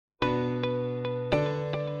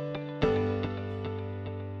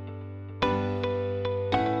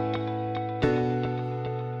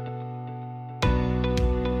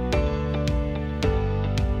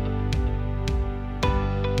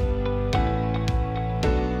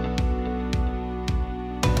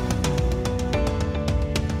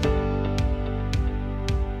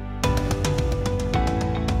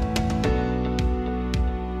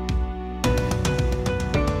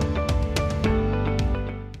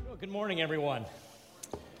morning, everyone.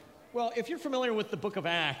 Well, if you're familiar with the book of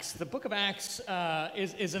Acts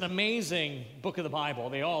is an amazing book of the Bible.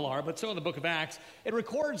 They all are, but so in the book of Acts. It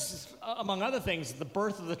records, among other things, the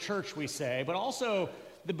birth of the church, we say, but also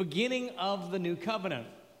the beginning of the new covenant.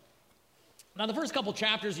 Now, the first couple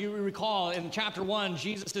chapters, you recall, in chapter 1,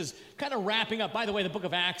 Jesus is kind of wrapping up. By the way, the book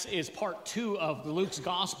of Acts is part 2 of Luke's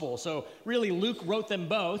gospel. So really, Luke wrote them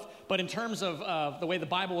both. But in terms of the way the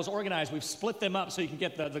Bible was organized, we've split them up so you can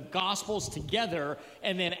get the gospels together,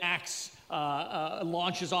 and then Acts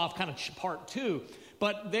launches off kind of part 2.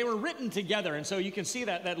 But they were written together, and so you can see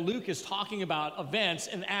that Luke is talking about events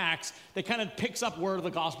in Acts that kind of picks up where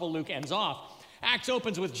the gospel of Luke ends off. Acts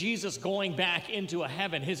opens with Jesus going back into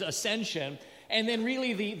heaven, his ascension, and then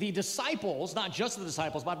really the disciples, not just the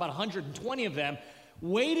disciples, but about 120 of them,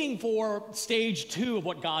 waiting for stage 2 of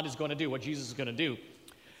what God is going to do, what Jesus is going to do.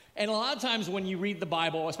 And a lot of times when you read the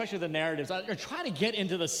Bible, especially the narratives, you're trying to get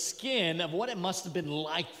into the skin of what it must have been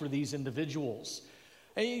like for these individuals.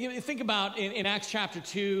 And you think about in Acts chapter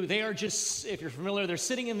 2, they are just, if you're familiar, they're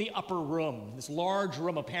sitting in the upper room, this large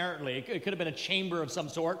room apparently. It could have been a chamber of some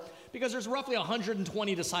sort, because there's roughly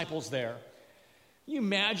 120 disciples there. Can you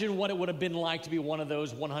imagine what it would have been like to be one of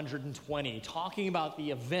those 120, talking about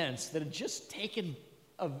the events that had just taken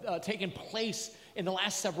place in the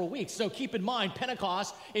last several weeks? So keep in mind,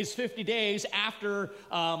 Pentecost is 50 days after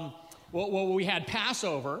we had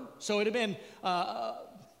Passover. So it had been...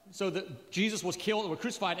 Jesus was killed or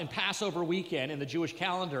crucified in Passover weekend in the Jewish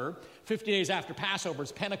calendar. 50 days after Passover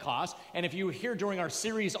is Pentecost. And if you were here during our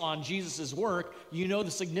series on Jesus' work, you know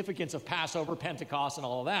the significance of Passover, Pentecost, and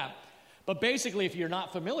all of that. But basically, if you're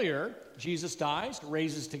not familiar, Jesus dies,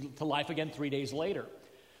 raises to life again 3 days later.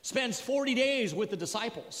 Spends 40 days with the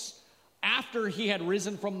disciples after he had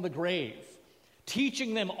risen from the grave,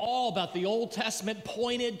 teaching them all about the Old Testament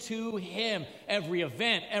pointed to him. Every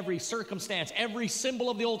event, every circumstance, every symbol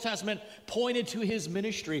of the Old Testament pointed to his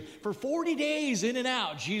ministry. For 40 days in and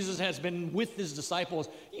out, Jesus has been with his disciples.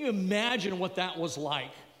 Can you imagine what that was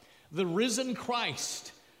like? The risen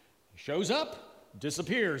Christ shows up,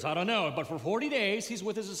 disappears, I don't know, but for 40 days, he's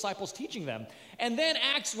with his disciples teaching them. And then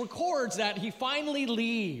Acts records that he finally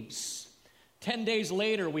leaves. 10 days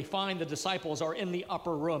later, we find the disciples are in the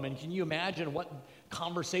upper room. And can you imagine what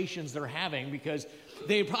conversations they're having? Because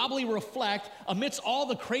they probably reflect, amidst all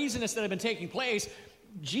the craziness that had been taking place,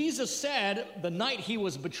 Jesus said the night he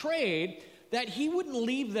was betrayed that he wouldn't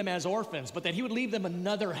leave them as orphans, but that he would leave them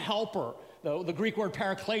another helper. The Greek word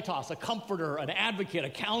parakletos, a comforter, an advocate, a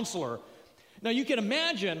counselor. Now you can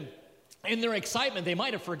imagine in their excitement, they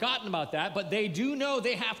might have forgotten about that, but they do know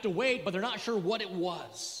they have to wait, but they're not sure what it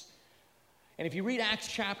was. And if you read Acts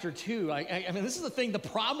chapter 2, I mean, this is the thing, the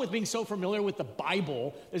problem with being so familiar with the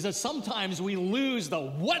Bible is that sometimes we lose the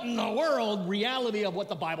what in the world reality of what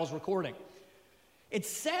the Bible's recording. It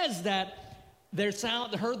says that they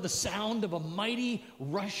heard the sound of a mighty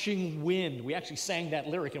rushing wind. We actually sang that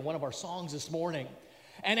lyric in one of our songs this morning.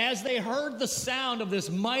 And as they heard the sound of this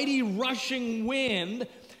mighty rushing wind,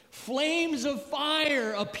 flames of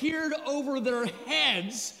fire appeared over their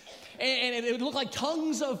heads, and it looked like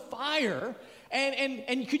tongues of fire.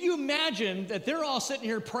 And could you imagine that they're all sitting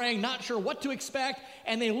here praying, not sure what to expect,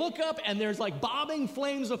 and they look up and there's like bobbing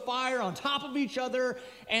flames of fire on top of each other,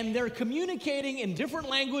 and they're communicating in different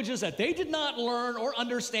languages that they did not learn or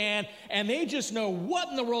understand, and they just know what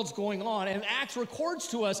in the world's going on. And Acts records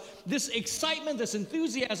to us this excitement, this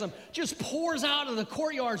enthusiasm just pours out of the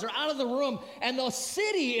courtyards or out of the room, and the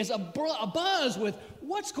city is abuzz with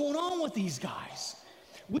what's going on with these guys.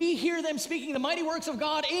 We hear them speaking the mighty works of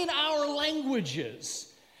God in our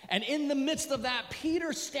languages. And in the midst of that,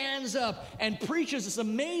 Peter stands up and preaches this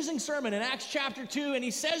amazing sermon in Acts chapter 2, and he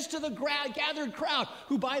says to the gathered crowd,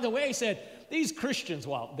 who, by the way, said, these Christians,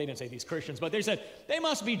 well, they didn't say these Christians, but they said, they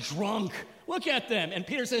must be drunk. Look at them. And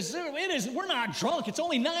Peter says, we're not drunk. It's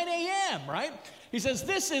only 9 a.m., right? He says,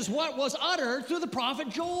 this is what was uttered through the prophet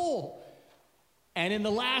Joel. And in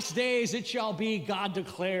the last days it shall be, God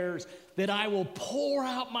declares, that I will pour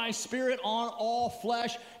out my spirit on all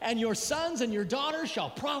flesh, and your sons and your daughters shall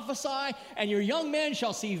prophesy, and your young men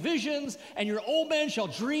shall see visions, and your old men shall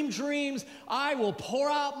dream dreams. I will pour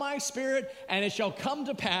out my spirit, and it shall come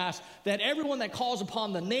to pass that everyone that calls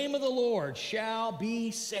upon the name of the Lord shall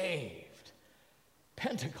be saved.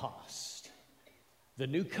 Pentecost, the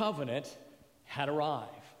new covenant, had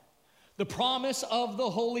arrived. The promise of the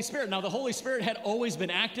Holy Spirit. Now, the Holy Spirit had always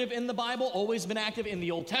been active in the Bible, always been active in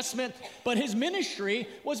the Old Testament, but his ministry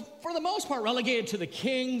was, for the most part, relegated to the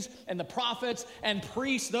kings and the prophets and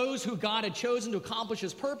priests, those who God had chosen to accomplish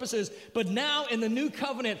his purposes. But now, in the new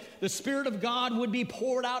covenant, the Spirit of God would be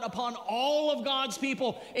poured out upon all of God's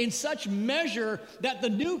people in such measure that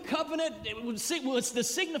the new covenant, was the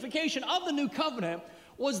signification of the new covenant,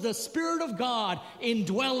 was the Spirit of God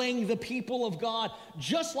indwelling the people of God,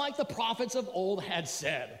 just like the prophets of old had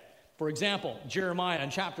said. For example, Jeremiah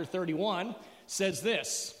in chapter 31 says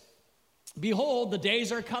this, "Behold, the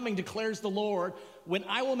days are coming, declares the Lord, when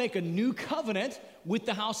I will make a new covenant with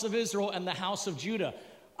the house of Israel and the house of Judah.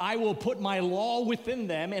 I will put my law within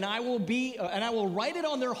them, and I will write it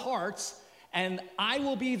on their hearts, and I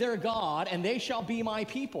will be their God, and they shall be my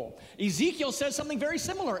people." Ezekiel says something very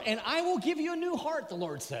similar. "And I will give you a new heart," the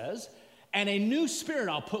Lord says, "and a new spirit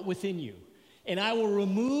I'll put within you. And I will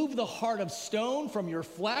remove the heart of stone from your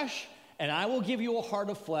flesh, and I will give you a heart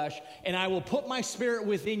of flesh. And I will put my spirit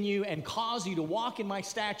within you and cause you to walk in my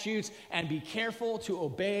statutes and be careful to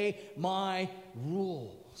obey my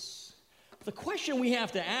rules." The question we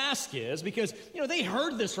have to ask is, because, they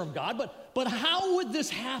heard this from God, but how would this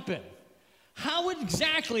happen? How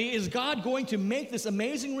exactly is God going to make this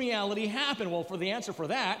amazing reality happen? Well, for the answer for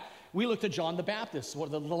that, we looked at John the Baptist,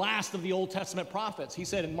 one of the last of the Old Testament prophets. He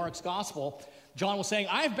said in Mark's gospel, John was saying,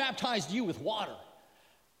 "I have baptized you with water,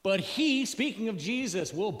 but he," speaking of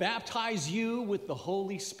Jesus, "will baptize you with the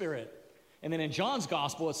Holy Spirit." And then in John's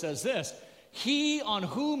gospel, it says this, "He on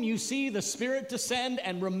whom you see the Spirit descend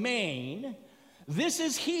and remain, this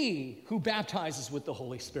is he who baptizes with the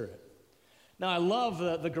Holy Spirit." Now, I love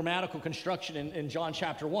the grammatical construction in John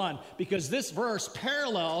chapter 1, because this verse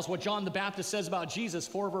parallels what John the Baptist says about Jesus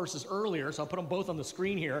 4 verses earlier, so I'll put them both on the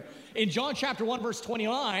screen here. In John chapter 1, verse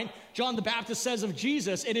 29, John the Baptist says of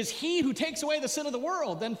Jesus, "It is he who takes away the sin of the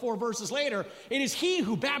world." Then 4 verses later, "It is he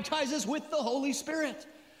who baptizes with the Holy Spirit."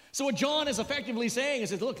 So what John is effectively saying is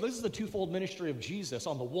that, look, this is the twofold ministry of Jesus.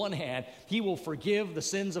 On the one hand, he will forgive the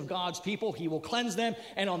sins of God's people. He will cleanse them.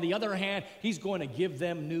 And on the other hand, he's going to give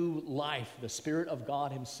them new life, the Spirit of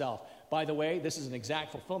God himself. By the way, this is an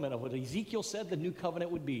exact fulfillment of what Ezekiel said the new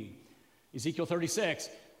covenant would be. Ezekiel 36,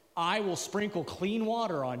 "I will sprinkle clean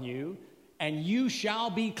water on you, and you shall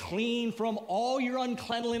be clean from all your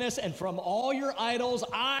uncleanliness, and from all your idols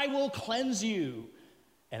I will cleanse you,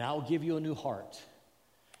 and I will give you a new heart.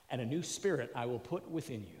 And a new spirit I will put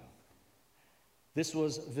within you." This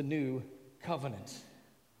was the new covenant.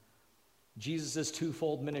 Jesus'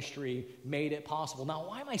 twofold ministry made it possible. Now,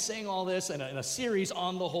 why am I saying all this in a series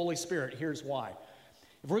on the Holy Spirit? Here's why.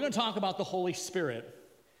 If we're going to talk about the Holy Spirit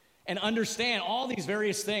and understand all these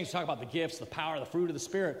various things, talk about the gifts, the power, the fruit of the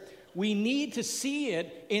Spirit, we need to see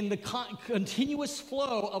it in the continuous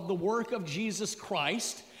flow of the work of Jesus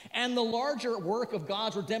Christ and the larger work of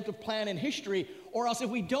God's redemptive plan in history. Or else if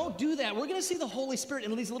we don't do that, we're going to see the Holy Spirit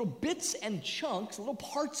in these little bits and chunks, little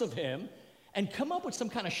parts of him, and come up with some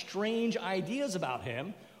kind of strange ideas about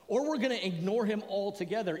him, or we're going to ignore him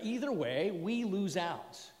altogether. Either way, we lose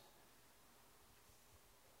out.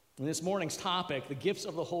 In this morning's topic, the gifts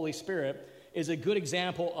of the Holy Spirit, is a good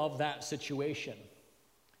example of that situation.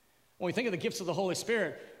 When we think of the gifts of the Holy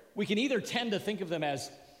Spirit, we can either tend to think of them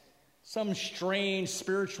as some strange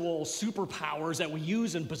spiritual superpowers that we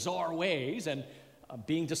use in bizarre ways, and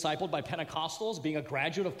being discipled by Pentecostals, being a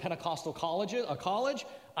graduate of Pentecostal college,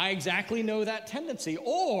 I exactly know that tendency.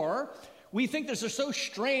 Or we think they're so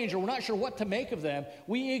strange, or we're not sure what to make of them.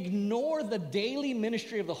 We ignore the daily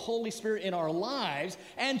ministry of the Holy Spirit in our lives,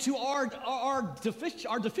 and to our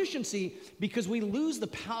deficiency, because we lose the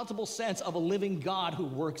palatable sense of a living God who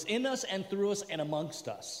works in us and through us and amongst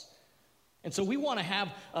us. And so we want to have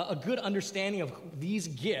a good understanding of these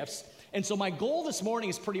gifts. And so my goal this morning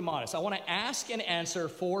is pretty modest. I want to ask and answer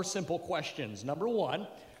 4 simple questions. Number 1,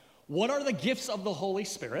 what are the gifts of the Holy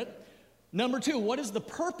Spirit? Number 2, what is the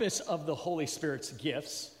purpose of the Holy Spirit's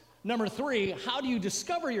gifts? Number 3, how do you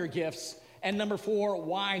discover your gifts? And number 4,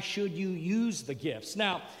 why should you use the gifts?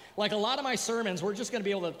 Now, like a lot of my sermons, we're just going to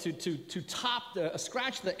be able to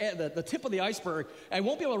scratch the tip of the iceberg. I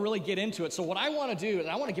won't be able to really get into it. So what I want to do is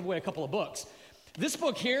I want to give away a couple of books. This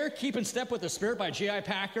book here, Keep in Step with the Spirit by J.I.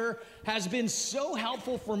 Packer, has been so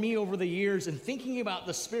helpful for me over the years in thinking about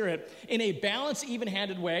the Spirit in a balanced,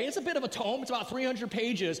 even-handed way. It's a bit of a tome. It's about 300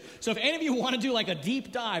 pages. So if any of you want to do like a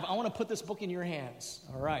deep dive, I want to put this book in your hands.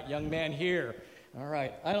 All right, young man here. All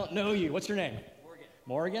right, I don't know you. What's your name?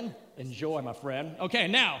 Morgan? Enjoy, my friend. Okay,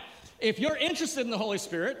 now, if you're interested in the Holy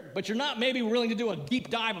Spirit, but you're not maybe willing to do a deep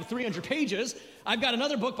dive of 300 pages, I've got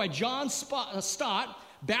another book by John Stott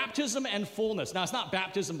baptism and fullness. Now, it's not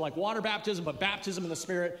baptism like water baptism, but baptism in the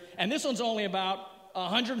Spirit. And this one's only about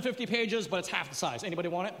 150 pages, but it's half the size. Anybody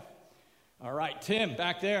want it? All right, Tim,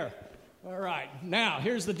 back there. All right, now,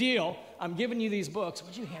 here's the deal. I'm giving you these books.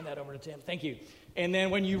 Would you hand that over to Tim? Thank you. And then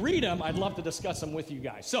when you read them, I'd love to discuss them with you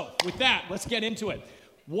guys. So, with that, let's get into it.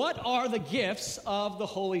 What are the gifts of the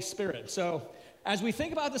Holy Spirit? So, as we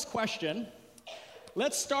think about this question,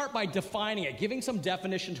 let's start by defining it, giving some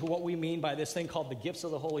definition to what we mean by this thing called the gifts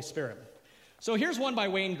of the Holy Spirit. So here's one by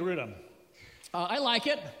Wayne Grudem. I like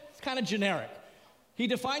it. It's kind of generic. He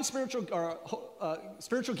defines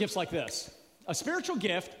spiritual gifts like this. A spiritual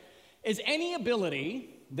gift is any ability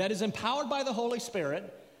that is empowered by the Holy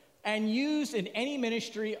Spirit and used in any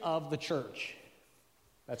ministry of the church.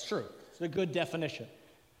 That's true. It's a good definition.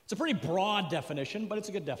 It's a pretty broad definition, but it's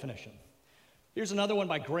a good definition. Here's another one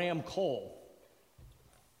by Graham Cole.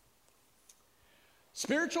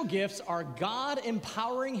 Spiritual gifts are God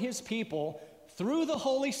empowering his people through the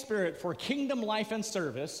Holy Spirit for kingdom life and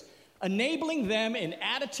service, enabling them in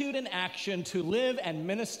attitude and action to live and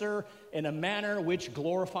minister in a manner which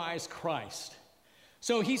glorifies Christ.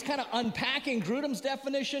 So he's kind of unpacking Grudem's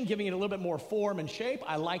definition, giving it a little bit more form and shape.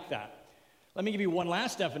 I like that. Let me give you one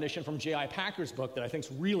last definition from J.I. Packer's book that I think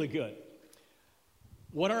is really good.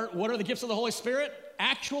 What are the gifts of the Holy Spirit?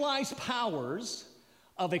 Actualized powers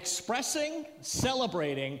of expressing,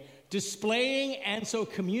 celebrating, displaying, and so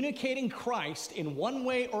communicating Christ in one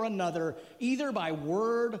way or another, either by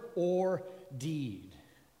word or deed.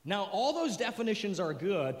 Now, all those definitions are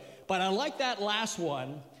good, but I like that last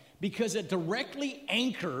one because it directly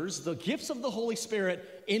anchors the gifts of the Holy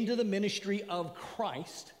Spirit into the ministry of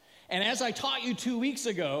Christ. And as I taught you 2 weeks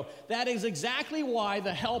ago, that is exactly why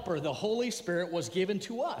the Helper, the Holy Spirit, was given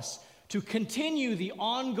to us, to continue the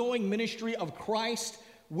ongoing ministry of Christ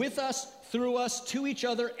with us, through us, to each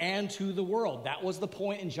other, and to the world. That was the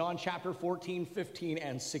point in John chapter 14, 15,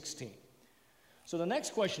 and 16. So the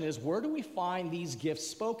next question is, where do we find these gifts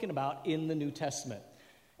spoken about in the New Testament?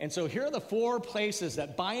 And so here are the 4 places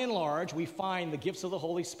that, by and large, we find the gifts of the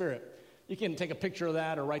Holy Spirit. You can take a picture of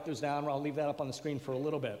that or write those down, or I'll leave that up on the screen for a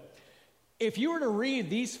little bit. If you were to read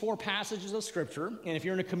these 4 passages of Scripture, and if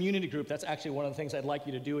you're in a community group, that's actually one of the things I'd like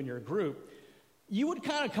you to do in your group, you would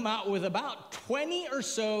kind of come out with about 20 or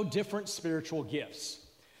so different spiritual gifts.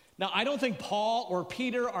 Now, I don't think Paul or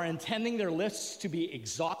Peter are intending their lists to be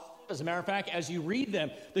exhaustive. As a matter of fact, as you read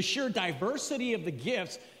them, the sheer diversity of the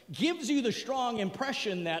gifts gives you the strong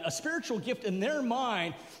impression that a spiritual gift in their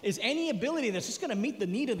mind is any ability that's just going to meet the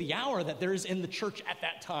need of the hour that there is in the church at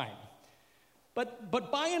that time.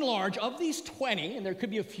 But by and large, of these 20, and there could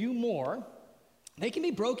be a few more, they can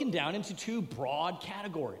be broken down into 2 broad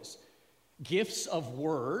categories. Gifts of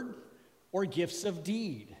word or gifts of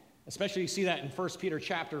deed. Especially you see that in 1 Peter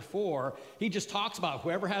chapter 4. He just talks about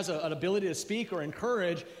whoever has an ability to speak or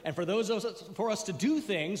encourage, and for us to do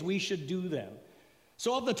things, we should do them.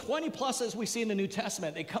 So of the 20 pluses we see in the New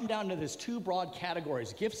Testament, they come down to these 2 broad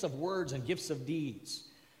categories, gifts of words and gifts of deeds.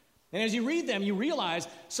 And as you read them, you realize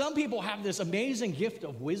some people have this amazing gift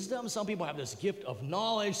of wisdom. Some people have this gift of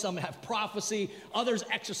knowledge. Some have prophecy. Others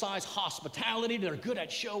exercise hospitality. They're good at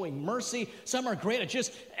showing mercy. Some are great at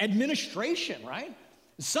just administration, right?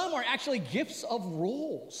 Some are actually gifts of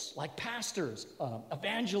roles, like pastors,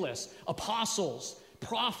 evangelists, apostles,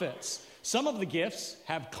 prophets. Some of the gifts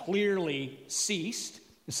have clearly ceased.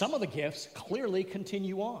 Some of the gifts clearly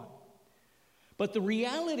continue on. But the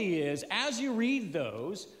reality is, as you read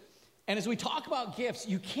those, and as we talk about gifts,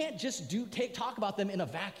 you can't just talk about them in a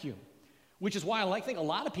vacuum, which is why I think a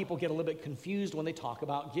lot of people get a little bit confused when they talk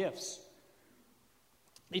about gifts.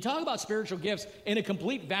 They talk about spiritual gifts in a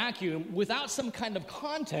complete vacuum without some kind of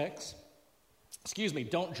context. Excuse me,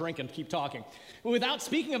 don't drink and keep talking. Without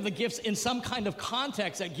speaking of the gifts in some kind of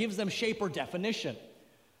context that gives them shape or definition.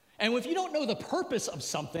 And if you don't know the purpose of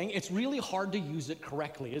something, it's really hard to use it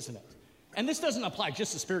correctly, isn't it? And this doesn't apply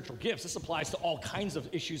just to spiritual gifts. This applies to all kinds of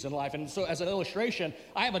issues in life. And so as an illustration,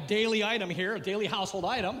 I have a daily item here, a daily household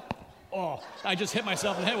item. Oh, I just hit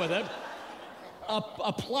myself in the head with it.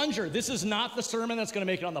 A plunger. This is not the sermon that's going to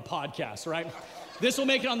make it on the podcast, right? This will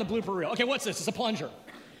make it on the blooper reel. Okay, what's this? It's a plunger.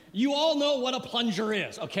 You all know what a plunger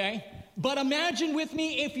is, okay? But imagine with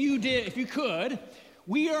me, if you could,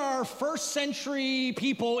 we are first century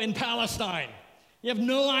people in Palestine. You have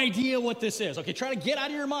no idea what this is. Okay, try to get out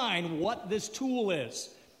of your mind what this tool is.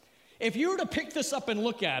 If you were to pick this up and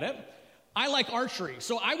look at it, I like archery.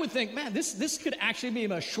 So I would think, man, this could actually be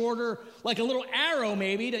a shorter, like a little arrow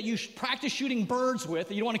maybe that you practice shooting birds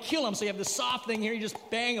with. You don't want to kill them, so you have this soft thing here, you just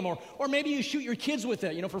bang them. Or maybe you shoot your kids with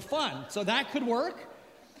it, for fun. So that could work.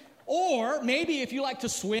 Or maybe if you like to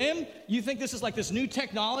swim, you think this is like this new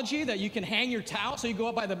technology that you can hang your towel. So you go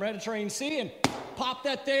up by the Mediterranean Sea and pop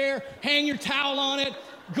that there, hang your towel on it,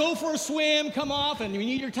 go for a swim, come off, and you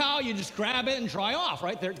need your towel, you just grab it and dry off,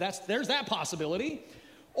 right? There's that possibility.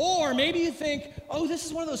 Or maybe you think, oh, this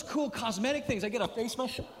is one of those cool cosmetic things. I get a face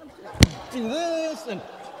mask, do this, and,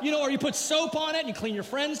 or you put soap on it and you clean your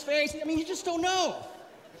friend's face. I mean, you just don't know.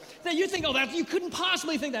 That you think, you couldn't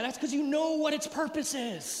possibly think that. That's because you know what its purpose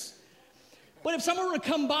is. But if someone were to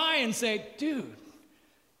come by and say, dude,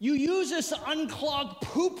 you use this to unclog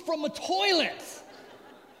poop from a toilet.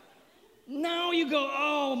 Now you go,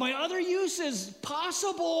 oh, my other use is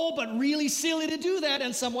possible, but really silly to do that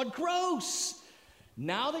and somewhat gross.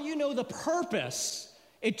 Now that you know the purpose,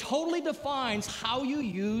 it totally defines how you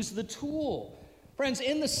use the tool. Friends,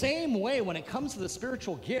 in the same way, when it comes to the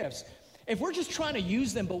spiritual gifts, if we're just trying to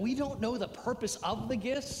use them, but we don't know the purpose of the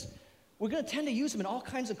gifts, we're going to tend to use them in all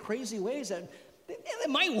kinds of crazy ways that it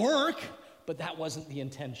might work, but that wasn't the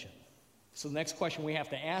intention. So the next question we have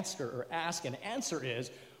to ask and answer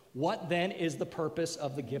is, what then is the purpose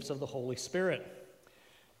of the gifts of the Holy Spirit?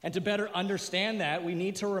 And to better understand that, we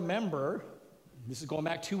need to remember, this is going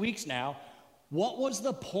back 2 weeks now, what was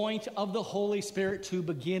the point of the Holy Spirit to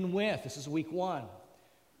begin with? This is week 1.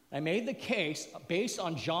 I made the case based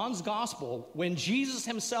on John's gospel when Jesus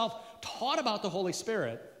himself taught about the Holy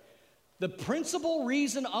Spirit. The principal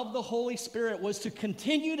reason of the Holy Spirit was to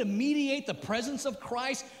continue to mediate the presence of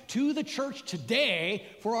Christ to the church today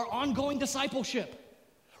for our ongoing discipleship.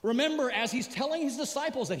 Remember, as he's telling his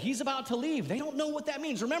disciples that he's about to leave, they don't know what that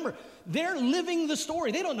means. Remember, they're living the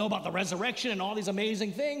story. They don't know about the resurrection and all these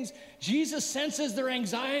amazing things. Jesus senses their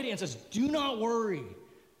anxiety and says, do not worry.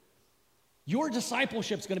 Your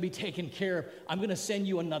discipleship's going to be taken care of. I'm going to send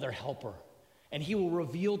you another helper. And he will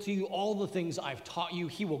reveal to you all the things I've taught you.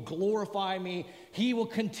 He will glorify me. He will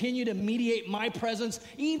continue to mediate my presence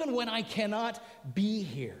even when I cannot be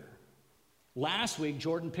here. Last week,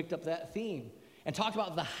 Jordan picked up that theme and talked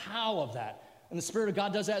about the how of that. And the Spirit of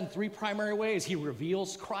God does that in 3 primary ways. He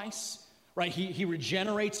reveals Christ, right? He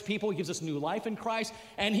regenerates people. He gives us new life in Christ.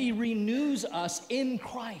 And he renews us in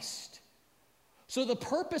Christ. So the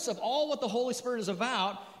purpose of all what the Holy Spirit is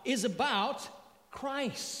about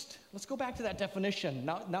Christ. Let's go back to that definition.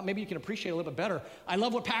 Now maybe you can appreciate it a little bit better. I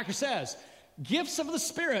love what Packer says. Gifts of the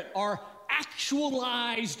Spirit are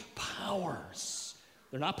actualized powers.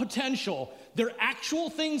 They're not potential. They're actual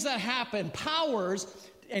things that happen, powers,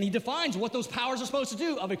 and he defines what those powers are supposed to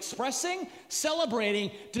do, of expressing,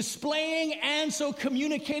 celebrating, displaying, and so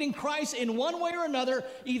communicating Christ in one way or another,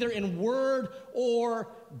 either in word or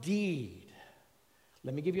deed.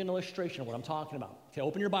 Let me give you an illustration of what I'm talking about. Okay,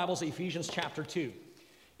 open your Bibles to Ephesians chapter 2.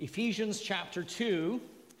 Ephesians chapter 2.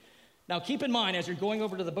 Now keep in mind, as you're going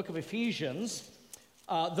over to the book of Ephesians,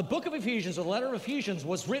 the book of Ephesians, or the letter of Ephesians,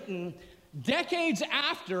 was written decades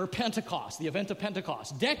after Pentecost, the event of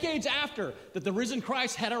Pentecost. Decades after that the risen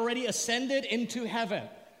Christ had already ascended into heaven.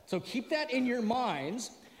 So keep that in your minds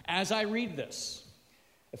as I read this.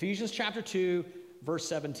 Ephesians chapter 2, verse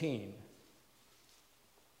 17.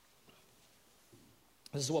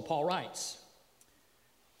 This is what Paul writes.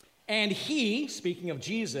 And he, speaking of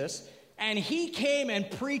Jesus, and he came and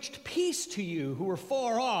preached peace to you who were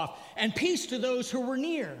far off, and peace to those who were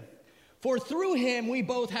near. For through him we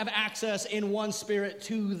both have access in one Spirit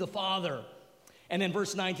to the Father. And then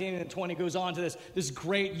verse 19 and 20 goes on to this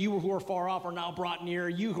great, you who are far off are now brought near.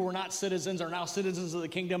 You who are not citizens are now citizens of the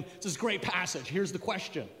kingdom. It's this great passage. Here's the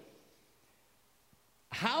question.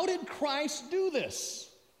 How did Christ do this?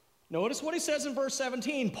 Notice what he says in verse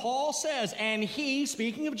 17. Paul says, and he,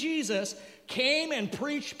 speaking of Jesus, came and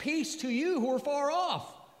preached peace to you who are far off.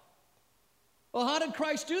 Well, how did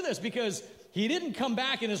Christ do this? Because he didn't come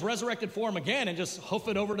back in his resurrected form again and just hoof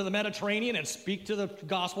it over to the Mediterranean and speak to the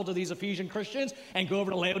gospel to these Ephesian Christians and go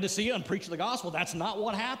over to Laodicea and preach the gospel. That's not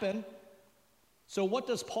what happened. So what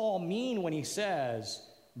does Paul mean when he says,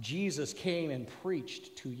 Jesus came and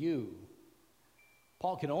preached to you?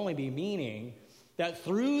 Paul can only be meaning that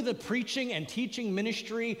through the preaching and teaching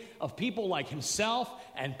ministry of people like himself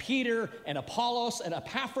and Peter and Apollos and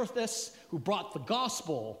Epaphras who brought the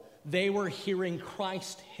gospel, they were hearing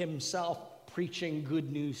Christ himself preaching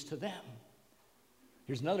good news to them.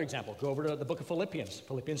 Here's another example. Go over to the book of Philippians,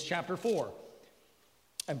 Philippians chapter 4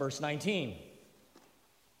 and verse 19.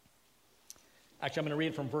 Actually, I'm going to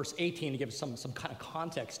read it from verse 18 to give some kind of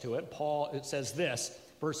context to it. It says this,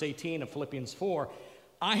 verse 18 of Philippians 4,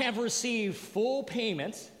 I have received full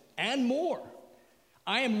payment and more.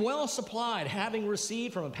 I am well supplied, having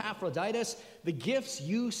received from Epaphroditus the gifts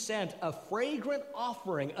you sent, a fragrant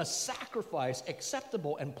offering, a sacrifice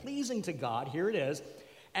acceptable and pleasing to God. Here it is.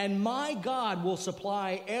 And my God will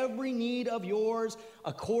supply every need of yours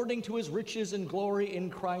according to his riches and glory in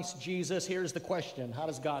Christ Jesus. Here's the question. How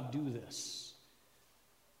does God do this?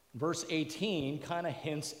 Verse 18 kind of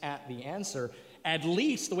hints at the answer. At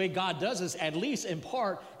least the way God does this, at least in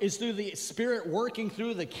part, is through the Spirit working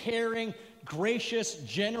through the caring, gracious,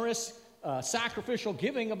 generous, sacrificial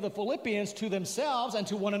giving of the Philippians to themselves and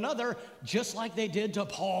to one another, just like they did to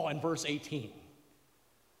Paul in verse 18.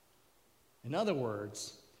 In other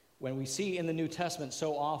words, when we see in the New Testament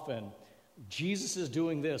so often, Jesus is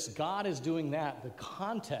doing this, God is doing that, the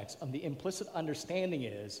context of the implicit understanding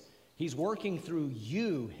is he's working through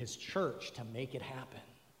you, his church, to make it happen.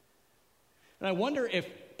 And I wonder if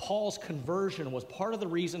Paul's conversion was part of the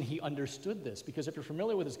reason he understood this, because if you're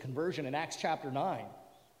familiar with his conversion in Acts chapter 9,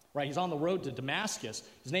 right, he's on the road to Damascus.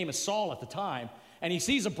 His name is Saul at the time. And he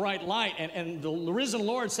sees a bright light, and the risen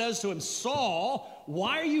Lord says to him, Saul,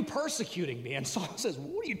 why are you persecuting me? And Saul says,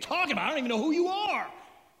 what are you talking about? I don't even know who you are.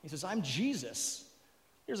 He says, I'm Jesus.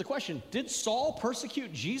 Here's a question. Did Saul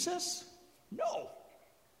persecute Jesus? No.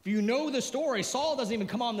 If you know the story, Saul doesn't even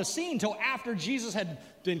come on the scene until after Jesus had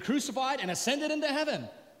been crucified and ascended into heaven.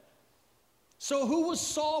 So who was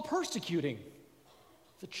Saul persecuting?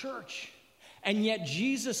 The church. And yet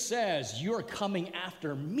Jesus says, you're coming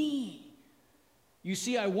after me. You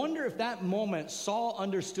see, I wonder if that moment Saul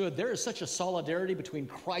understood there is such a solidarity between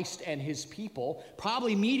Christ and his people,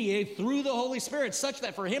 probably mediated through the Holy Spirit, such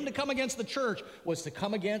that for him to come against the church was to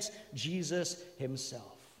come against Jesus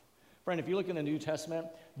himself. Friend, if you look in the New Testament,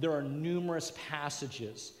 there are numerous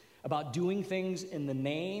passages about doing things in the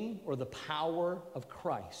name or the power of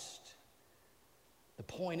Christ. The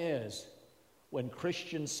point is, when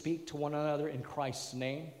Christians speak to one another in Christ's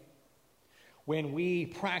name, when we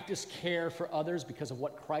practice care for others because of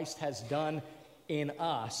what Christ has done in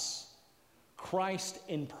us, Christ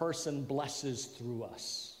in person blesses through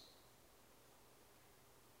us.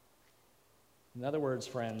 In other words,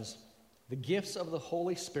 friends, the gifts of the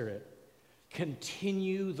Holy Spirit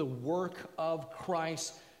continue the work of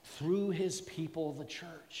Christ through his people, the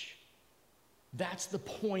church. That's the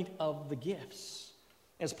point of the gifts,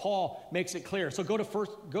 as Paul makes it clear. So go to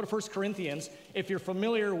 1 Corinthians. If you're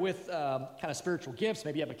familiar with kind of spiritual gifts,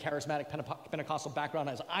 maybe you have a charismatic Pentecostal background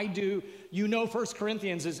as I do, you know 1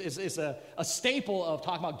 Corinthians is a staple of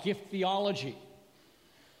talking about gift theology.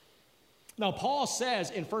 Now, Paul says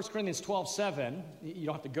in 1 Corinthians 12:7, you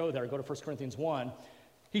don't have to go there, go to 1 Corinthians 1.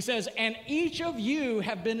 He says, and each of you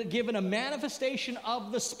have been given a manifestation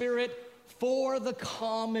of the Spirit for the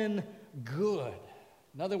common good.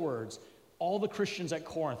 In other words, all the Christians at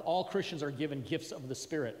Corinth, all Christians are given gifts of the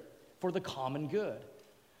Spirit for the common good.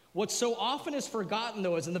 What so often is forgotten,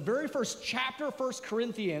 though, is in the very first chapter of 1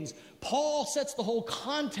 Corinthians, Paul sets the whole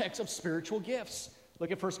context of spiritual gifts. Look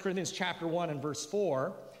at 1 Corinthians chapter 1 and verse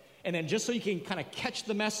 4. And then just so you can kind of catch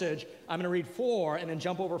the message, I'm going to read 4 and then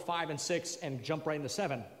jump over 5 and 6 and jump right into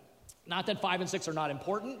 7. Not that 5 and 6 are not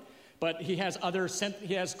important, but he has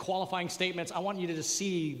qualifying statements. I want you to just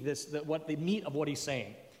see what the meat of what he's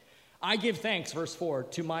saying. I give thanks, verse 4,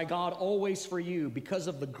 to my God always for you because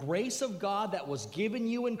of the grace of God that was given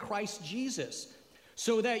you in Christ Jesus,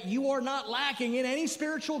 so that you are not lacking in any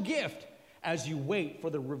spiritual gift as you wait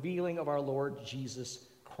for the revealing of our Lord Jesus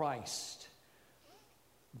Christ.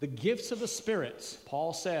 The gifts of the Spirit,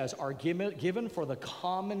 Paul says, are given for the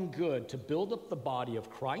common good to build up the body of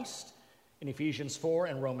Christ. In Ephesians 4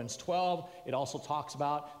 and Romans 12, it also talks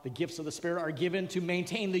about the gifts of the Spirit are given to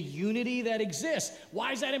maintain the unity that exists.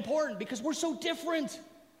 Why is that important? Because we're so different,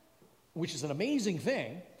 which is an amazing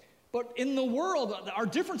thing. But in the world, our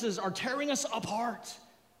differences are tearing us apart.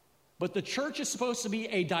 But the church is supposed to be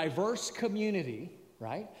a diverse community,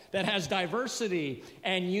 right? That has diversity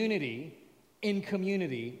and unity in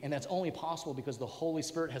community, and that's only possible because the Holy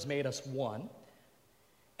Spirit has made us one.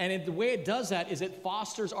 And the way it does that is it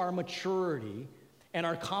fosters our maturity and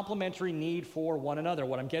our complementary need for one another.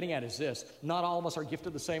 What I'm getting at is this. Not all of us are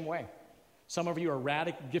gifted the same way. Some of you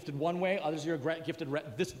are gifted one way, others of you are gifted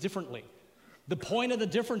this differently. The point of the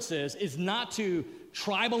differences is not to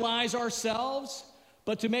tribalize ourselves,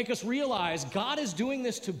 but to make us realize God is doing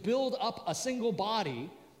this to build up a single body.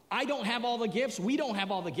 I don't have all the gifts, we don't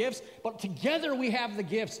have all the gifts, but together we have the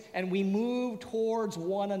gifts, and we move towards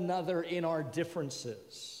one another in our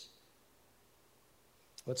differences.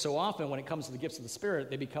 But so often when it comes to the gifts of the Spirit,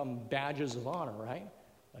 they become badges of honor, right?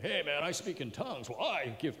 Like, hey man, I speak in tongues. Well,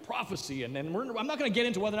 I give prophecy. And then I'm not going to get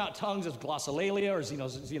into whether or not tongues is glossolalia or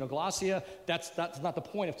xenoglossia. That's not the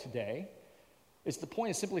point of today. The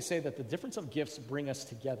point is simply say that the difference of gifts bring us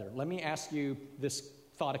together. Let me ask you this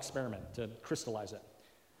thought experiment to crystallize it.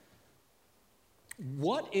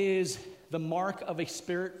 What is the mark of a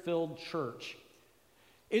Spirit-filled church?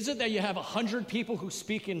 Is it that you have 100 people who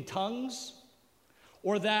speak in tongues?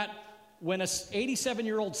 Or that when an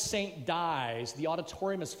 87-year-old saint dies, the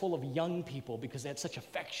auditorium is full of young people because they had such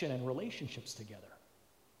affection and relationships together?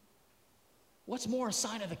 What's more a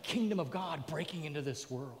sign of the kingdom of God breaking into this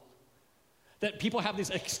world? That people have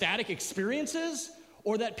these ecstatic experiences,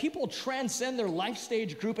 or that people transcend their life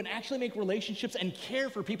stage group and actually make relationships and care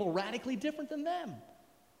for people radically different than them?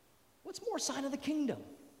 What's more a sign of the kingdom?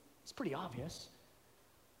 It's pretty obvious.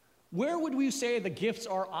 Where would we say the gifts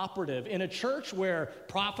are operative? In a church where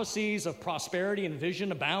prophecies of prosperity and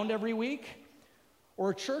vision abound every week?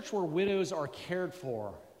 Or a church where widows are cared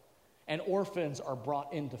for and orphans are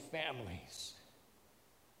brought into families?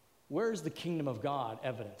 Where is the kingdom of God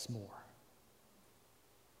evidence more?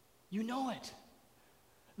 You know it.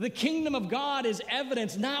 The kingdom of God is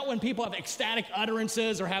evidence not when people have ecstatic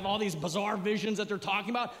utterances or have all these bizarre visions that they're talking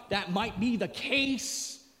about. That might be the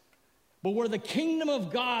case. But where the kingdom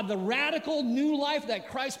of God, the radical new life that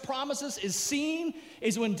Christ promises, is seen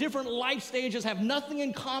is when different life stages have nothing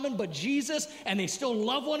in common but Jesus, and they still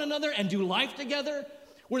love one another and do life together.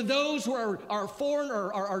 Where those who are foreign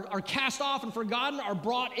or are cast off and forgotten are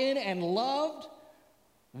brought in and loved.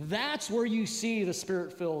 That's where you see the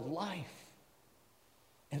Spirit-filled life.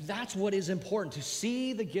 And that's what is important, to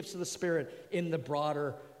see the gifts of the Spirit in the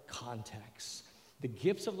broader context. The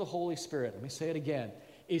gifts of the Holy Spirit, let me say it again,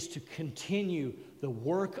 is to continue the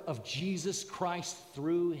work of Jesus Christ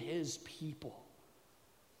through his people.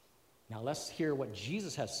 Now let's hear what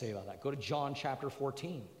Jesus has to say about that. Go to John chapter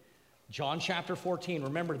 14. John chapter 14.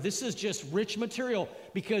 Remember, this is just rich material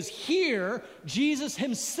because here Jesus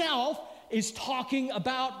himself is talking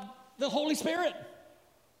about the Holy Spirit.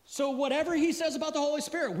 So whatever he says about the Holy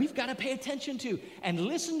Spirit, we've got to pay attention to. And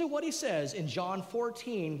listen to what he says in John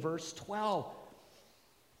 14, verse 12.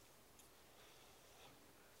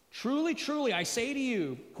 Truly, truly, I say to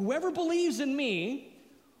you, whoever believes in me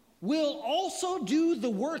will also do the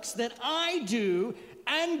works that I do,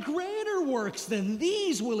 and greater works than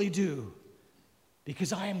these will he do,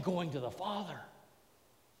 because I am going to the Father.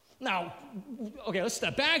 Now, okay, let's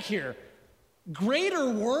step back here. Greater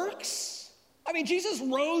works? I mean, Jesus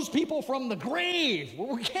rose people from the grave.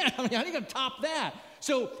 We can't, I mean, how are you going to top that?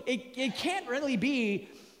 So it can't really be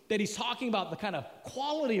that he's talking about the kind of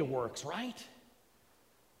quality of works, right?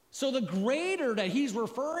 So the greater that he's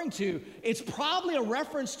referring to, it's probably a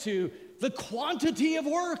reference to the quantity of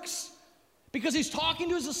works. Because he's talking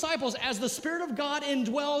to his disciples, as the Spirit of God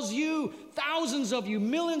indwells you, thousands of you,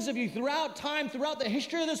 millions of you, throughout time, throughout the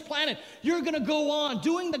history of this planet, you're going to go on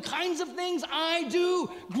doing the kinds of things I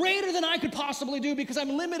do, greater than I could possibly do, because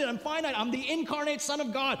I'm limited, I'm finite, I'm the incarnate Son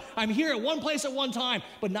of God. I'm here at one place at one time,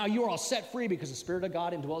 but now you're all set free because the Spirit of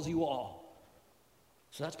God indwells you all.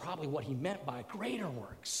 So that's probably what he meant by greater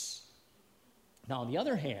works. Now, on the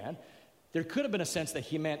other hand, there could have been a sense that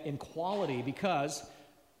he meant in quality, because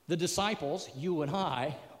the disciples, you and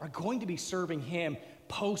I, are going to be serving him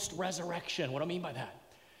post-resurrection. What do I mean by that?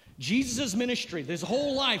 Jesus' ministry, his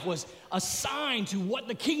whole life, was assigned to what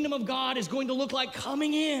the kingdom of God is going to look like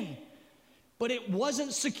coming in. But it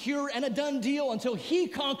wasn't secure and a done deal until he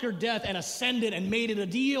conquered death and ascended and made it a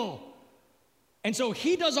deal. And so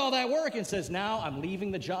he does all that work and says, now I'm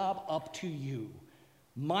leaving the job up to you.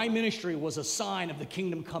 My ministry was a sign of the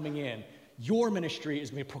kingdom coming in. Your ministry is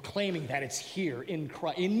going to be proclaiming that it's here in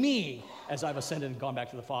Christ, in me, as I've ascended and gone back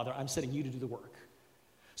to the Father. I'm sending you to do the work.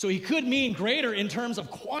 So he could mean greater in terms of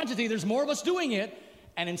quantity. There's more of us doing it.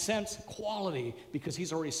 And in sense, quality, because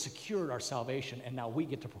he's already secured our salvation, and now we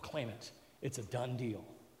get to proclaim it. It's a done deal.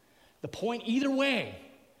 The point either way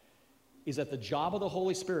is that the job of the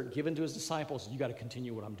Holy Spirit given to his disciples, you got to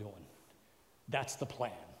continue what I'm doing. That's the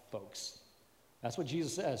plan, folks. That's what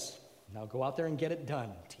Jesus says. Now go out there and get it done,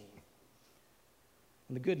 team.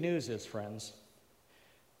 And the good news is, friends,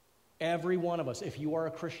 every one of us, if you are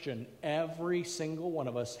a Christian, every single one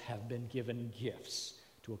of us have been given gifts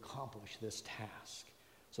to accomplish this task.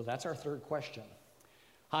 So that's our third question.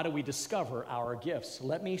 How do we discover our gifts?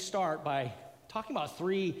 Let me start by talking about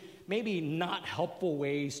three maybe not helpful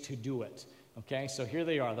ways to do it. Okay, so here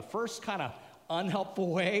they are. The first kind of unhelpful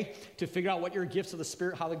way to figure out what your gifts of the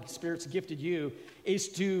Spirit, how the Spirit's gifted you, is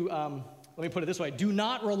to, let me put it this way, do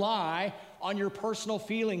not rely on your personal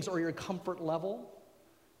feelings or your comfort level.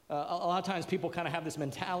 A lot of times people kind of have this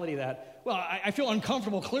mentality that, well, I feel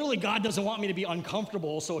uncomfortable. Clearly God doesn't want me to be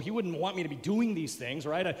uncomfortable, so he wouldn't want me to be doing these things,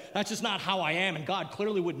 right? That's just not how I am, and God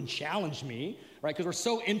clearly wouldn't challenge me, right? Because we're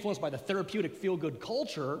so influenced by the therapeutic feel-good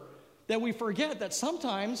culture that we forget that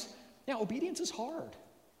sometimes, obedience is hard.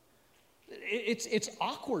 It's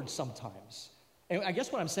awkward sometimes. And I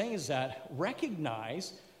guess what I'm saying is that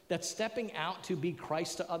recognize that stepping out to be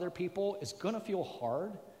Christ to other people is going to feel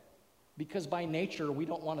hard because by nature we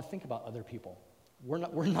don't want to think about other people.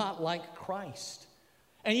 We're not like Christ.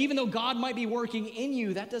 And even though God might be working in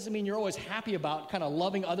you, that doesn't mean you're always happy about kind of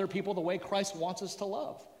loving other people the way Christ wants us to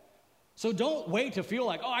love. So don't wait to feel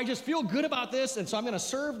like, oh, I just feel good about this, and so I'm going to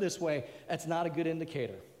serve this way. That's not a good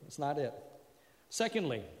indicator. That's not it.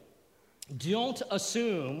 Secondly, don't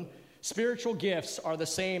assume spiritual gifts are the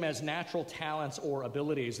same as natural talents or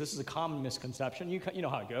abilities. This is a common misconception. You know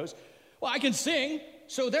how it goes. Well, I can sing,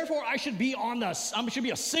 so therefore I should be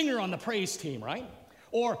a singer on the praise team, right?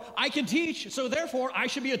 Or I can teach, so therefore I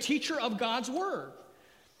should be a teacher of God's word.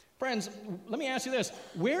 Friends, let me ask you this.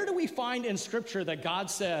 Where do we find in Scripture that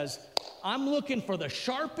God says, I'm looking for the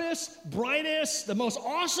sharpest, brightest, the most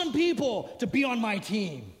awesome people to be on my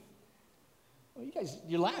team? Well, you guys,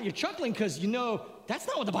 you're chuckling because you know that's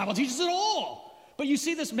not what the Bible teaches at all. But you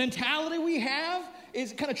see this mentality we have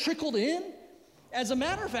is kind of trickled in. As a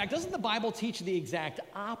matter of fact, doesn't the Bible teach the exact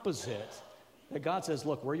opposite? That God says,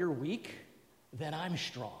 look, where you're weak, then I'm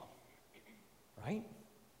strong. Right?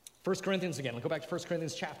 1 Corinthians again. Let's go back to 1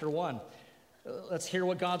 Corinthians chapter 1. Let's hear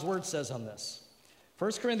what God's word says on this.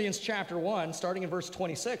 1 Corinthians chapter 1, starting in verse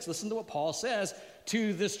 26, listen to what Paul says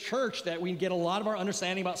to this church that we get a lot of our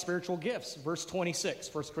understanding about spiritual gifts. Verse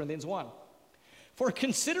 26, 1 Corinthians 1. For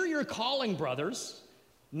consider your calling, brothers.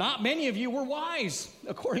 Not many of you were wise,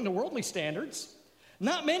 according to worldly standards.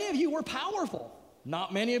 Not many of you were powerful.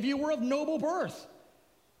 Not many of you were of noble birth.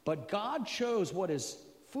 But God chose what is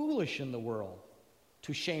foolish in the world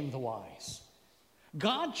to shame the wise.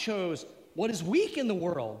 God chose what is weak in the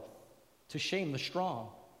world to shame the strong.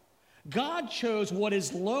 God chose what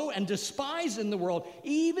is low and despised in the world,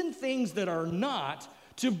 even things that are not,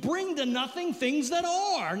 to bring to nothing things that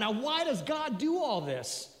are. Now, why does God do all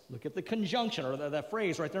this? Look at the conjunction, or that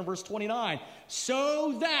phrase right there in verse 29.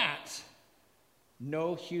 So that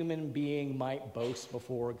no human being might boast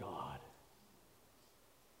before God.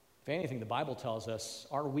 If anything, the Bible tells us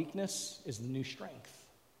our weakness is the new strength.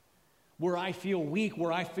 Where I feel weak,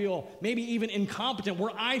 where I feel maybe even incompetent,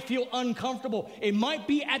 where I feel uncomfortable, it might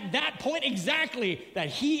be at that point exactly that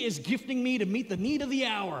He is gifting me to meet the need of the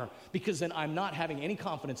hour, because then I'm not having any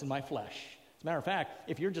confidence in my flesh. As a matter of fact,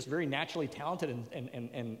 if you're just very naturally talented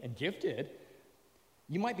and gifted,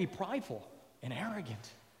 you might be prideful and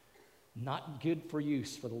arrogant, not good for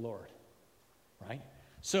use for the Lord, right?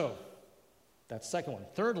 So, that's the second one.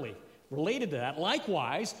 Thirdly, related to that,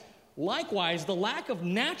 likewise, the lack of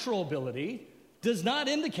natural ability does not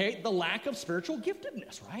indicate the lack of spiritual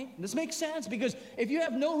giftedness, right? And this makes sense because if you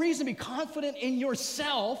have no reason to be confident in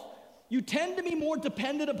yourself, you tend to be more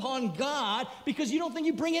dependent upon God because you don't think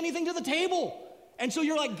you bring anything to the table. And so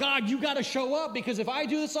you're like, God, you got to show up because if I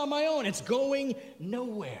do this on my own, it's going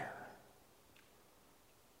nowhere.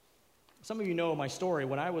 Some of you know my story.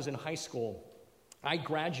 When I was in high school, I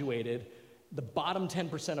graduated the bottom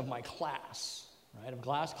 10% of my class. Right, of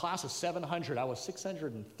class of 700, I was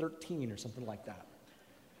 613 or something like that.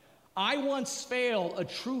 I once failed a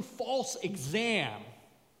true-false exam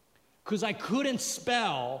because I couldn't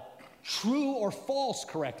spell true or false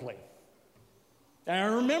correctly. And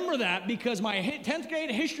I remember that because my 10th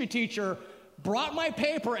grade history teacher brought my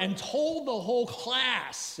paper and told the whole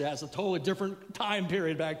class. That's a totally different time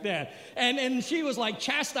period back then. And she was like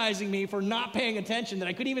chastising me for not paying attention, that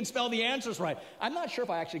I couldn't even spell the answers right. I'm not sure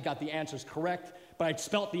if I actually got the answers correct, but I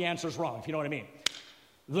spelt the answers wrong, if you know what I mean.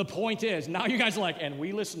 The point is, now you guys are like, and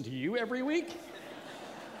we listen to you every week?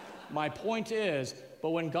 My point is,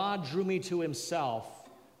 but when God drew me to Himself,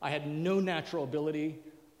 I had no natural ability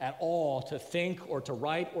at all to think or to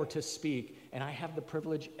write or to speak. And I have the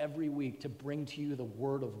privilege every week to bring to you the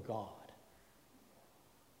Word of God.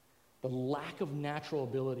 The lack of natural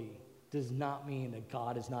ability does not mean that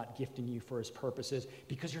God is not gifting you for His purposes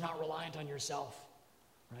because you're not reliant on yourself,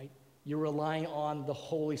 right? You're relying on the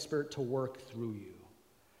Holy Spirit to work through you.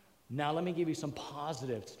 Now let me give you some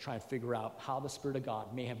positives to try and figure out how the Spirit of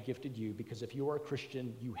God may have gifted you, because if you are a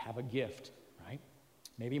Christian, you have a gift, right?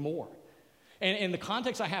 Maybe more. And in the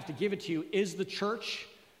context I have to give it to you is the church,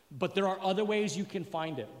 but there are other ways you can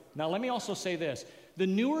find it. Now, let me also say this. The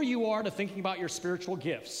newer you are to thinking about your spiritual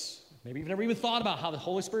gifts, maybe you've never even thought about how the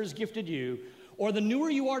Holy Spirit has gifted you, or the newer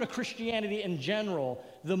you are to Christianity in general,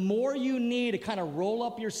 the more you need to kind of roll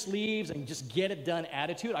up your sleeves and just get it done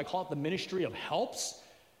attitude. I call it the ministry of helps,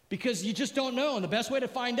 because you just don't know. And the best way to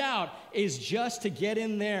find out is just to get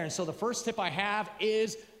in there. And so the first tip I have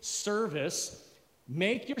is service.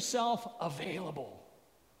 Make yourself available.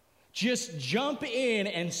 Just jump in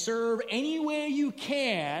and serve any way you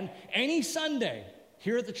can, any Sunday.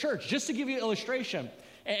 here at the church, just to give you an illustration.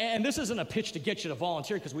 And this isn't a pitch to get you to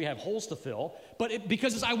volunteer because we have holes to fill, but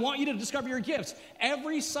because I want you to discover your gifts.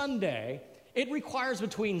 Every Sunday, it requires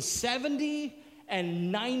between 70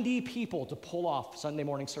 and 90 people to pull off Sunday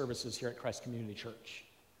morning services here at Christ Community Church.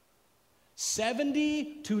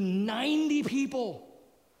 70 to 90 people.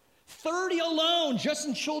 30 alone just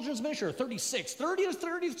in children's ministry, 36. 30 to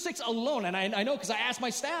 36 alone, and I know because I asked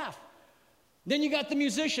my staff. Then you got the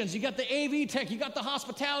musicians, you got the AV tech, you got the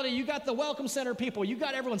hospitality, you got the welcome center people, you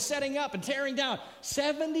got everyone setting up and tearing down.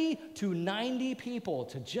 70 to 90 people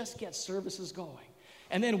to just get services going.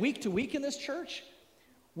 And then week to week in this church,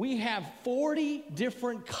 we have 40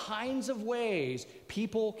 different kinds of ways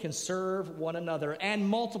people can serve one another and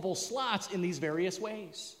multiple slots in these various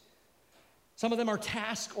ways. Some of them are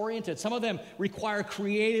task-oriented. Some of them require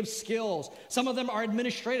creative skills. Some of them are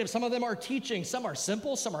administrative. Some of them are teaching. Some are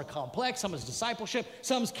simple. Some are complex. Some is discipleship.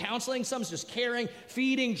 Some is counseling. Some is just caring,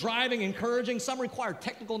 feeding, driving, encouraging. Some require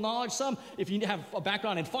technical knowledge. Some, if you have a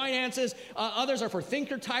background in finances. Others are for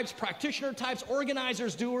thinker types, practitioner types,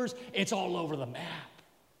 organizers, doers. It's all over the map.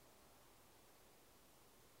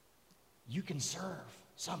 You can serve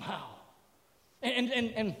somehow.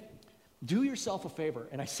 And do yourself a favor.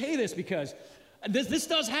 And I say this because this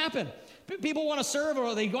does happen. People want to serve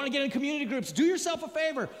or they want to get in community groups. Do yourself a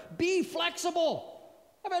favor. Be flexible.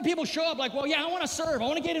 I've had people show up like, well, yeah, I want to serve. I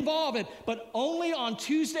want to get involved. But only on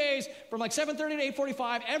Tuesdays from like 7:30 to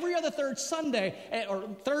 8:45, every other third Sunday or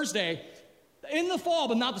Thursday in the fall,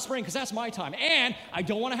 but not the spring because that's my time. And I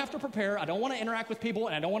don't want to have to prepare. I don't want to interact with people.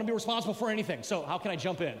 And I don't want to be responsible for anything. So how can I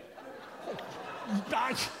jump in?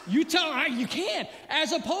 You tell her you can't.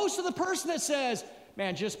 As opposed to the person that says,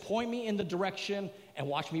 man, just point me in the direction and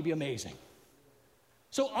watch me be amazing.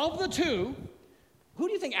 So of the two, who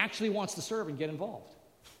do you think actually wants to serve and get involved?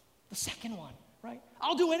 The second one, right?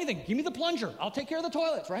 I'll do anything. Give me the plunger. I'll take care of the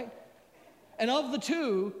toilets, right? And of the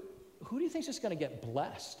two, who do you think is just going to get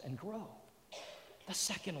blessed and grow? The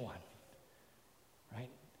second one, right?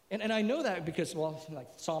 And I know that because, well, like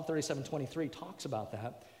Psalm 37:23 talks about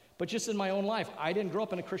that. But just in my own life, I didn't grow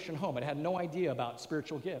up in a Christian home. I had no idea about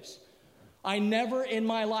spiritual gifts. I never in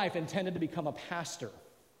my life intended to become a pastor.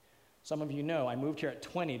 Some of you know I moved here at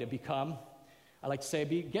 20 to become, I like to say,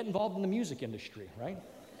 get involved in the music industry, right?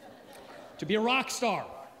 To be a rock star.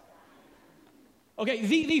 Okay,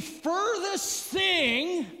 the furthest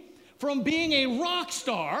thing from being a rock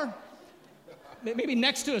star, maybe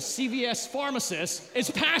next to a CVS pharmacist,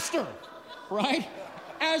 is pastor, right?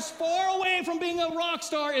 As far away from being a rock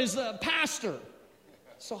star is a pastor.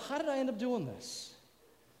 So how did I end up doing this?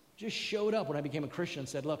 Just showed up when I became a Christian and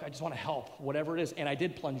said, look, I just want to help, whatever it is. And I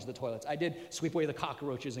did plunge the toilets. I did sweep away the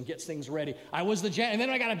cockroaches and get things ready. I was the and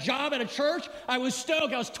then I got a job at a church. I was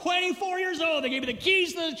stoked. I was 24 years old. They gave me the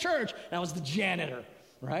keys to the church. And I was the janitor,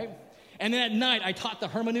 right? And then at night, I taught the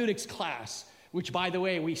hermeneutics class, which, by the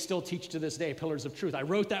way, we still teach to this day, Pillars of Truth. I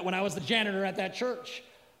wrote that when I was the janitor at that church.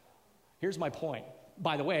 Here's my point.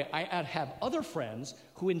 By the way, I have other friends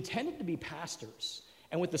who intended to be pastors,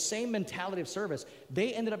 and with the same mentality of service,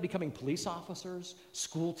 they ended up becoming police officers,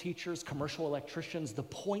 school teachers, commercial electricians. The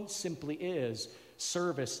point simply is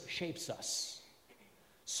service shapes us.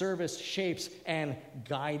 Service shapes and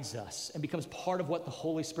guides us and becomes part of what the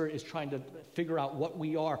Holy Spirit is trying to figure out what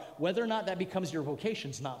we are. Whether or not that becomes your vocation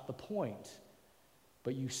is not the point.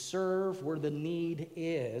 But you serve where the need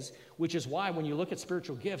is, which is why when you look at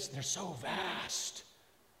spiritual gifts, they're so vast.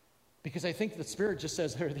 Because I think the Spirit just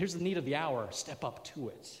says, here's the need of the hour, step up to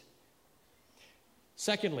it.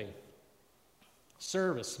 Secondly,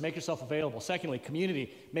 service, make yourself available. Secondly,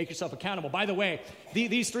 community, make yourself accountable. By the way,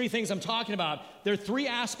 these three things I'm talking about, there are three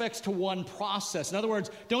aspects to one process. In other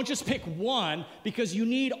words, don't just pick one because you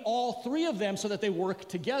need all three of them so that they work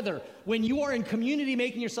together. When you are in community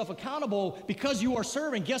making yourself accountable because you are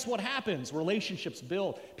serving, guess what happens? Relationships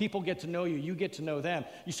build. People get to know you. You get to know them.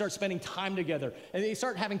 You start spending time together. And they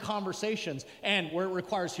start having conversations. And where it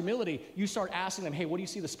requires humility, you start asking them, hey, what do you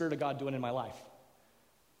see the Spirit of God doing in my life?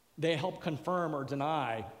 They help confirm or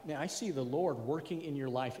deny. Man, I see the Lord working in your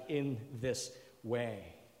life in this way.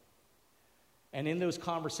 And in those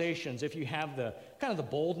conversations, if you have the kind of the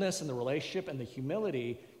boldness and the relationship and the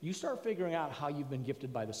humility, you start figuring out how you've been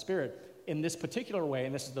gifted by the Spirit in this particular way,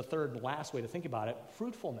 and this is the third and last way to think about it,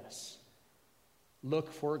 fruitfulness.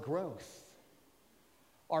 Look for growth.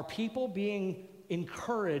 Are people being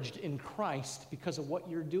encouraged in Christ because of what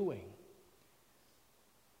you're doing?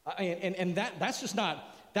 And that's just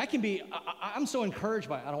not... That can be, I'm so encouraged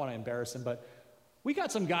by, I don't want to embarrass them, but we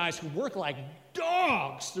got some guys who work like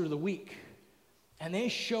dogs through the week. And they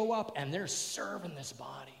show up and they're serving this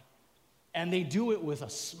body. And they do it with a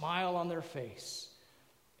smile on their face.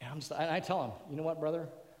 I tell them, you know what, brother?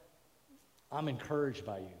 I'm encouraged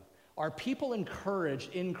by you. Are people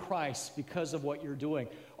encouraged in Christ because of what you're doing?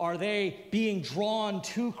 Are they being drawn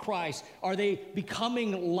to Christ? Are they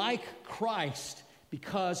becoming like Christ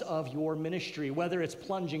because of your ministry? Whether it's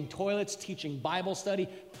plunging toilets, teaching Bible study,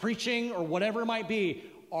 preaching, or whatever it might be,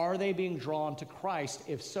 are they being drawn to Christ?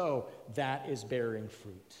 If so, that is bearing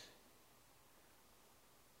fruit.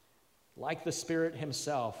 Like the Spirit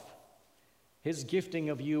himself, his gifting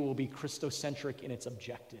of you will be Christocentric in its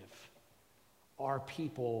objective. Are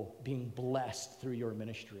people being blessed through your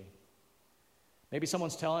ministry? Maybe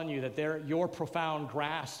someone's telling you that your profound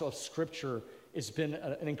grasp of Scripture has been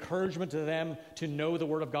an encouragement to them to know the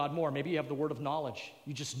Word of God more. Maybe you have the word of knowledge.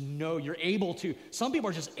 You just know, you're able to. Some people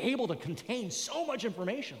are just able to contain so much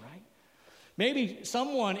information, right? Maybe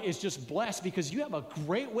someone is just blessed because you have a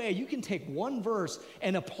great way. You can take one verse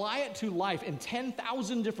and apply it to life in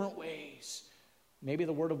 10,000 different ways. Maybe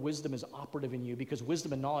the word of wisdom is operative in you because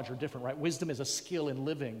wisdom and knowledge are different, right? Wisdom is a skill in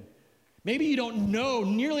living. Maybe you don't know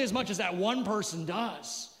nearly as much as that one person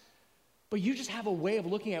does, but you just have a way of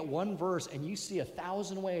looking at one verse and you see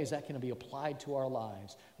 1,000 ways that can be applied to our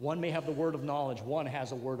lives. One may have the word of knowledge, one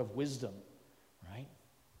has a word of wisdom, right?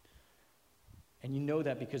 And you know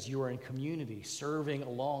that because you are in community, serving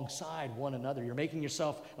alongside one another. You're making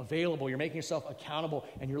yourself available. You're making yourself accountable.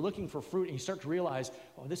 And you're looking for fruit. And you start to realize,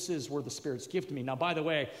 oh, this is where the Spirit's gifted me. Now, by the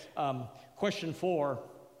way, question 4.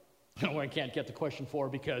 No, I can't get to question 4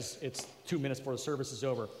 because it's 2 minutes before the service is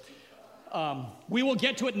over. We will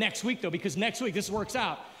get to it next week, though, because next week, this works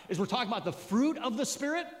out, is we're talking about the fruit of the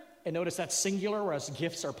Spirit. And notice that's singular, whereas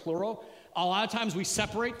gifts are plural. A lot of times we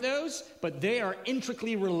separate those, but they are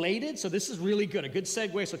intricately related, so this is really good, a good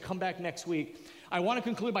segue, so come back next week. I want to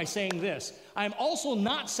conclude by saying this. I'm also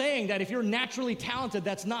not saying that if you're naturally talented,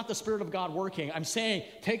 that's not the Spirit of God working. I'm saying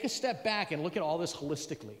take a step back and look at all this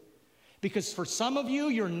holistically. Because for some of you,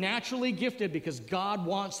 you're naturally gifted because God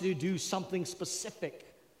wants you to do something specific.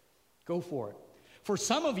 Go for it. For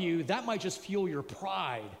some of you, that might just fuel your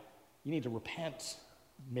pride. You need to repent.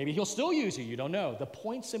 Maybe he'll still use you. You don't know. The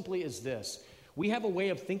point simply is this. We have a way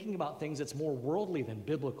of thinking about things that's more worldly than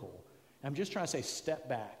biblical. I'm just trying to say step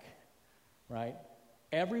back, right?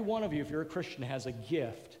 Every one of you, if you're a Christian, has a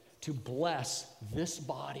gift to bless this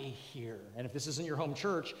body here. And if this isn't your home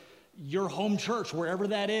church, wherever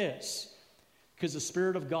that is. Because the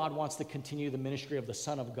Spirit of God wants to continue the ministry of the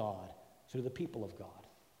Son of God to the people of God.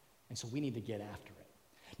 And so we need to get after it.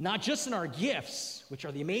 Not just in our gifts, which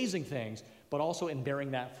are the amazing things, but also in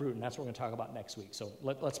bearing that fruit. And that's what we're going to talk about next week. So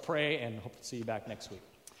let's pray and hope to see you back next week.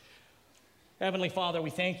 Heavenly Father, we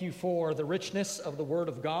thank you for the richness of the Word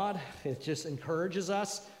of God. It just encourages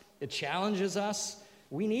us. It challenges us.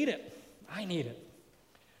 We need it. I need it.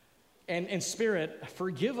 And Spirit,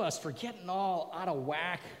 forgive us for getting all out of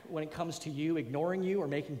whack when it comes to you, ignoring you, or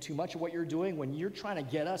making too much of what you're doing when you're trying to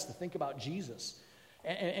get us to think about Jesus.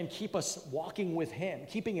 And keep us walking with him,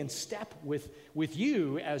 keeping in step with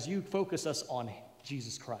you as you focus us on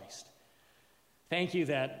Jesus Christ. Thank you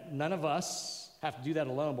that none of us have to do that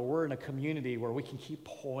alone, but we're in a community where we can keep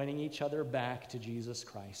pointing each other back to Jesus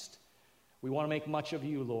Christ. We want to make much of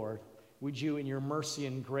you, Lord. Would you, in your mercy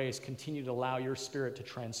and grace, continue to allow your Spirit to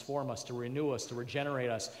transform us, to renew us, to regenerate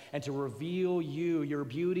us, and to reveal you, your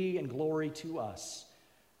beauty and glory to us,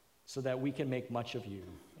 so that we can make much of you.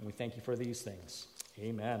 And we thank you for these things.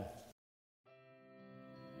 Amen.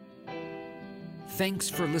 Thanks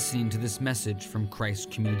for listening to this message from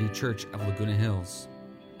Christ Community Church of Laguna Hills.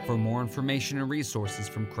 For more information and resources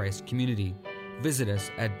from Christ Community, visit us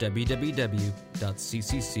at www.ccclh.org.